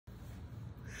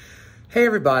Hey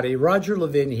everybody, Roger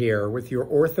Levin here with your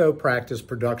Ortho Practice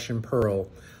Production Pearl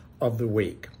of the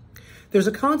Week. There's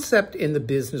a concept in the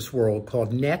business world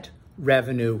called net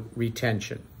revenue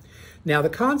retention. Now the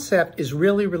concept is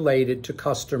really related to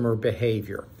customer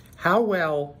behavior. How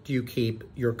well do you keep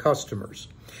your customers?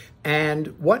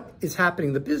 And what is happening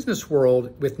in the business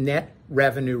world with net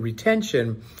revenue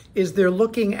retention is they're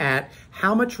looking at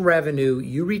how much revenue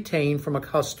you retain from a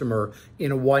customer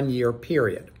in a 1-year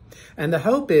period. And the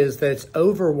hope is that it's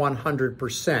over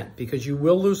 100% because you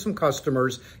will lose some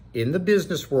customers in the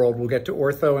business world. We'll get to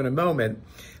ortho in a moment,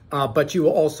 but you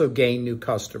will also gain new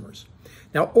customers.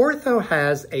 Now, ortho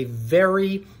has a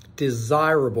very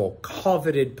desirable,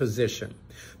 coveted position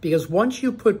because once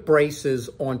you put braces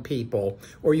on people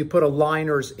or you put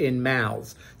aligners in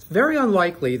mouths, it's very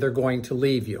unlikely they're going to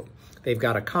leave you. They've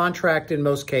got a contract in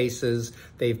most cases.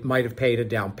 They might have paid a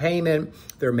down payment.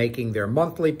 They're making their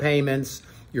monthly payments.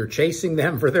 You're chasing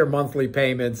them for their monthly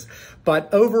payments.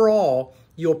 But overall,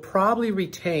 you'll probably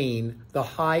retain the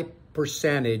high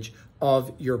percentage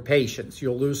of your patients.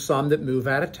 You'll lose some that move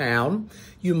out of town.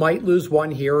 You might lose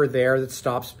one here or there that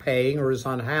stops paying or is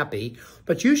unhappy,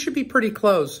 but you should be pretty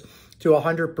close to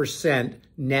 100%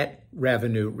 net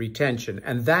revenue retention.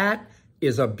 And that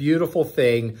is a beautiful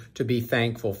thing to be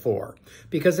thankful for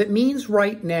because it means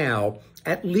right now,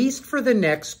 at least for the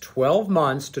next 12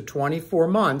 months to 24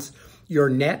 months, your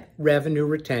net revenue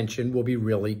retention will be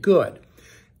really good.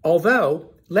 Although,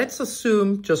 let's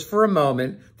assume just for a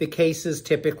moment, the cases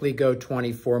typically go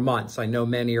 24 months. I know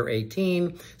many are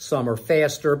 18, some are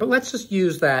faster, but let's just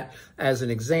use that as an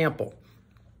example.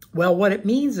 Well, what it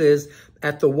means is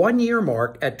at the 1-year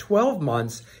mark, at 12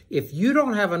 months, if you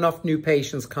don't have enough new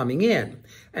patients coming in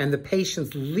and the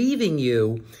patients leaving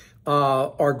you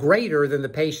are greater than the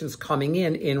patients coming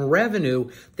in revenue,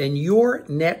 then your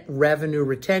net revenue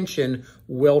retention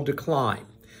will decline.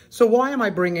 So why am I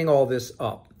bringing all this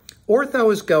up?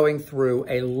 Ortho is going through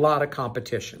a lot of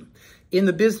competition. In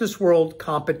the business world,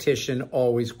 competition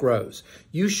always grows.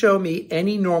 You show me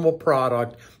any normal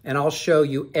product and I'll show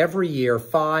you every year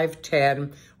 5,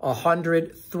 10,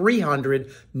 100,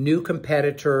 300 new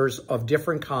competitors of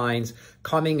different kinds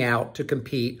coming out to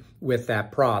compete with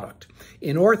that product.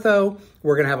 In ortho,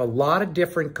 we're going to have a lot of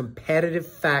different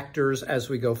competitive factors as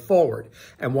we go forward.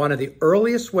 And one of the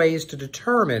earliest ways to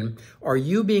determine are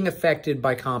you being affected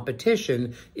by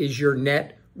competition is your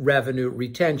net revenue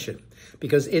retention.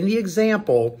 Because in the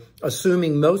example,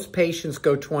 assuming most patients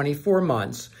go 24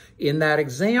 months, in that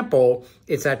example,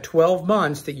 it's at 12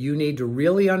 months that you need to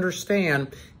really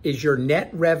understand is your net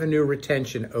revenue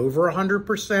retention over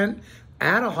 100%,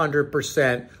 at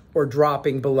 100%, or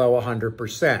dropping below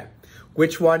 100%.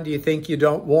 Which one do you think you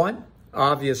don't want?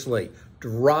 Obviously,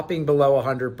 dropping below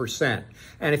 100%.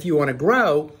 And if you want to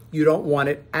grow, you don't want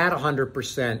it at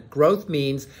 100%. Growth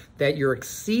means that you're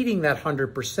exceeding that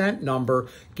 100% number,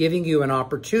 giving you an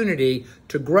opportunity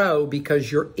to grow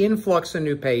because your influx of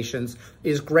new patients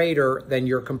is greater than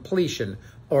your completion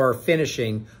or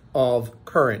finishing of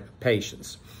current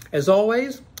patients. As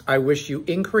always, I wish you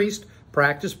increased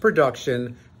practice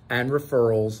production and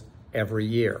referrals every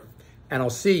year. And I'll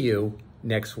see you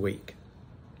next week.